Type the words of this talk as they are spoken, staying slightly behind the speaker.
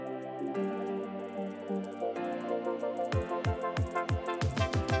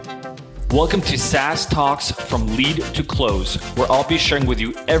Welcome to SaaS Talks from Lead to Close, where I'll be sharing with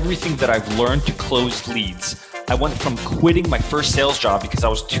you everything that I've learned to close leads. I went from quitting my first sales job because I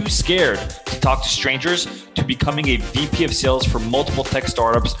was too scared to talk to strangers to becoming a VP of sales for multiple tech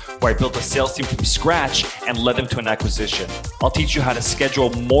startups where I built a sales team from scratch and led them to an acquisition. I'll teach you how to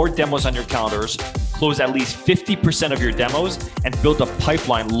schedule more demos on your calendars, close at least 50% of your demos, and build a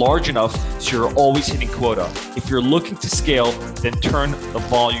pipeline large enough so you're always hitting quota. If you're looking to scale, then turn the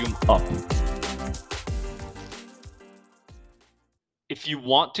volume up. If you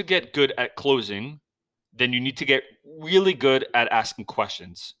want to get good at closing, then you need to get really good at asking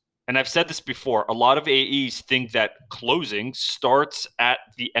questions. And I've said this before, a lot of AEs think that closing starts at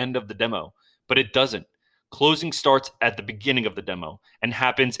the end of the demo, but it doesn't. Closing starts at the beginning of the demo and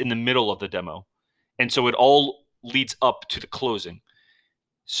happens in the middle of the demo. And so it all leads up to the closing.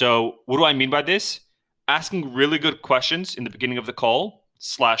 So what do I mean by this? Asking really good questions in the beginning of the call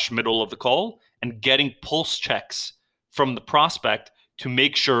 / middle of the call and getting pulse checks from the prospect to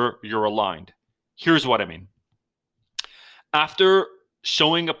make sure you're aligned. Here's what I mean. After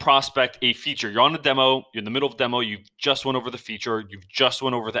showing a prospect a feature, you're on a demo, you're in the middle of the demo, you've just went over the feature, you've just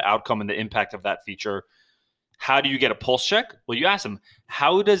went over the outcome and the impact of that feature. How do you get a pulse check? Well, you ask them,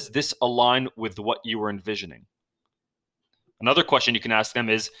 how does this align with what you were envisioning? Another question you can ask them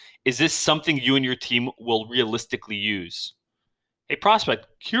is this something you and your team will realistically use? Hey, prospect,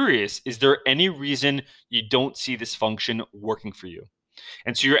 curious, is there any reason you don't see this function working for you?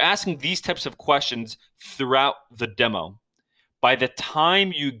 And so you're asking these types of questions throughout the demo. By the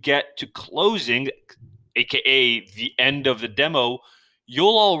time you get to closing, aka the end of the demo,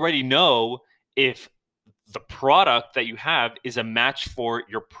 you'll already know if the product that you have is a match for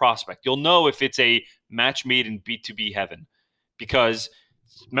your prospect. You'll know if it's a match made in B2B heaven. Because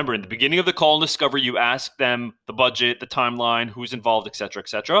remember, in the beginning of the call and discovery, you ask them the budget, the timeline, who's involved, et cetera, et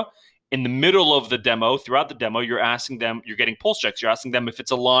cetera. In the middle of the demo, throughout the demo, you're asking them, you're getting pulse checks. You're asking them if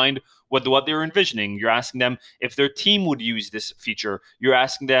it's aligned with what they're envisioning. You're asking them if their team would use this feature. You're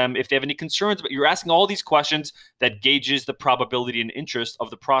asking them if they have any concerns, but you're asking all these questions that gauges the probability and interest of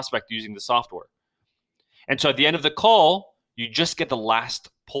the prospect using the software. And so at the end of the call, you just get the last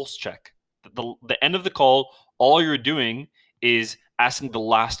pulse check. The end of the call, all you're doing is asking the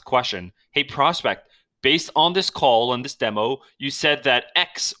last question. Hey, prospect, based on this call and this demo, you said that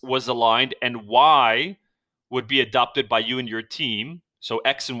X was aligned and Y would be adopted by you and your team. So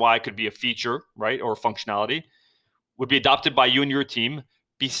X and Y could be a feature, right, or a functionality, would be adopted by you and your team.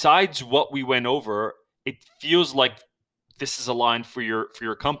 Besides what we went over, it feels like this is aligned for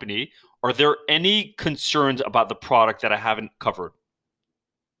your company. Are there any concerns about the product that I haven't covered?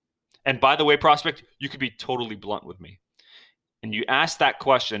 And by the way, prospect, you could be totally blunt with me. And you ask that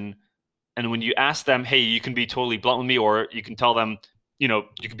question, and when you ask them, hey, you can be totally blunt with me, or you can tell them, you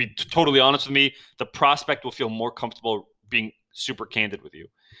can be totally honest with me, the prospect will feel more comfortable being super candid with you.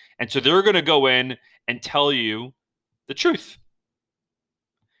 And so they're going to go in and tell you the truth.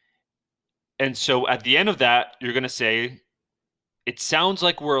 And so at the end of that, you're going to say, it sounds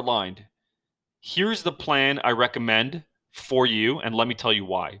like we're aligned. Here's the plan I recommend for you, and let me tell you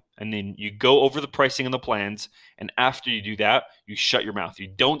why. And then you go over the pricing and the plans, and after you do that, you shut your mouth. You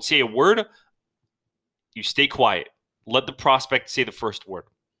don't say a word. You stay quiet. Let the prospect say the first word.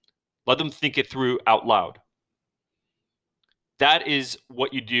 Let them think it through out loud. That is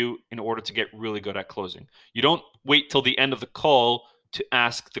what you do in order to get really good at closing. You don't wait till the end of the call to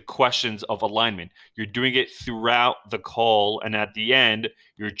ask the questions of alignment. You're doing it throughout the call, and at the end,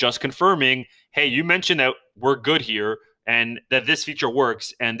 you're just confirming, hey, you mentioned that we're good here, and that this feature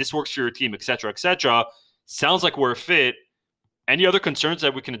works, and this works for your team, et cetera, et cetera. Sounds like we're a fit. Any other concerns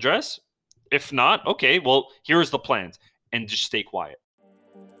that we can address? If not, okay, well, here's the plans, and just stay quiet.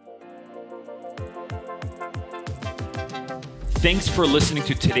 Thanks for listening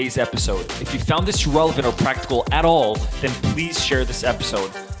to today's episode. If you found this relevant or practical at all, then please share this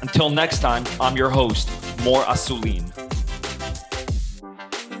episode. Until next time, I'm your host, Mor Asulin.